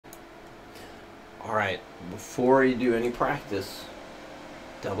Alright, before you do any practice,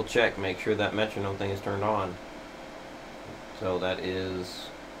 double check, make sure that metronome thing is turned on. So that is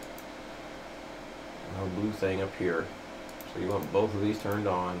our blue thing up here. So you want both of these turned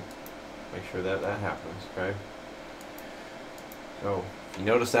on. Make sure that that happens, okay? So, if you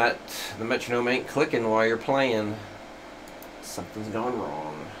notice that the metronome ain't clicking while you're playing, something's gone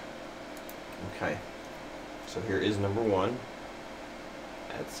wrong. Okay, so here is number 1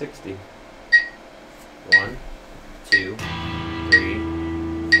 at 60. 1, 2, 3,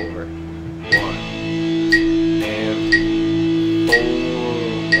 4, 1, and 4,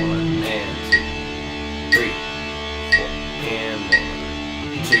 1, and 2, 3, 4, and 1,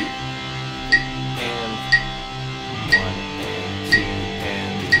 2, and 1, and 2,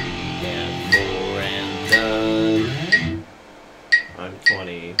 and 3, and 4, and done. I'm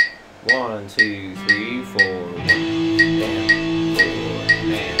 20. 1, 2, 3, 4, 1, and 4,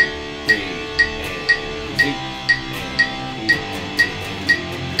 and 3, and 2, and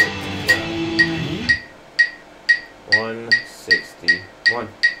 160. 1,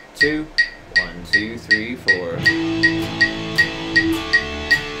 2, 1, 2, 3, 4.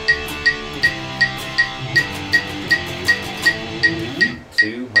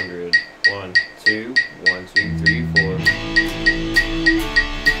 200. 1, 2, 1, 2, 3, 4.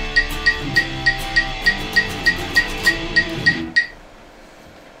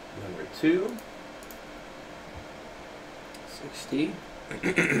 Number 2. 60.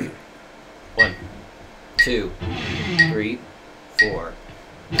 1, 2, 3, 4.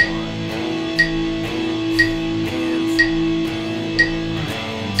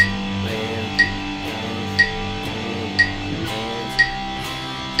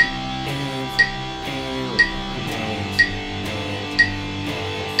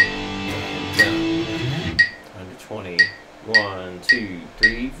 120. 1, 2,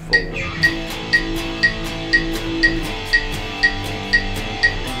 3, 4.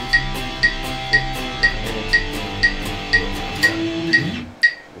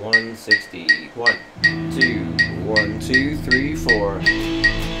 160. 1, 2, 1, 2, 3, 4.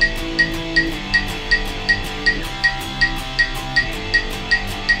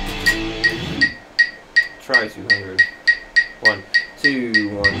 Try 200. 1, 2,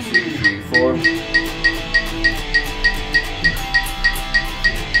 1, 2, 3, 4.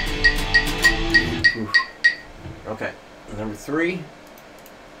 Okay, number 3.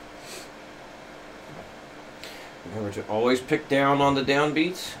 Remember to always pick down on the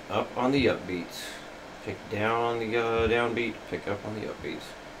downbeats, up on the upbeats. Pick down on the downbeat, pick up on the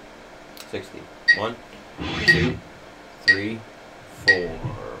upbeats. 60. 1, 2, 3, 4.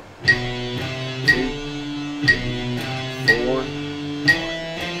 2, 4.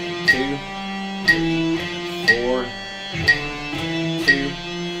 2, 4. 2,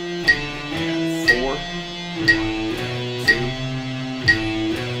 4. 2,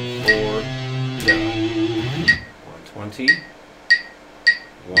 4. Done. 120.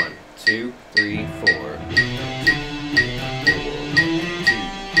 1, 2, 3, 4. 2,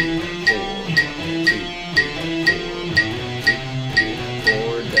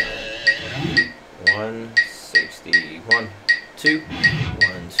 4, 160. 1, 2,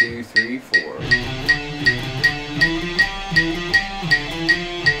 1, 2, 3, 4.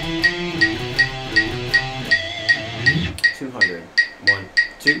 200. 1,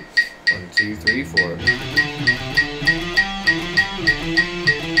 2, 1, 2, 3, 4.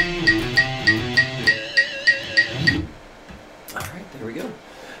 Alright, there we go.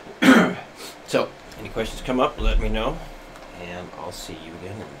 So, any questions come up, let me know, and I'll see you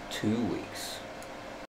again in 2 weeks.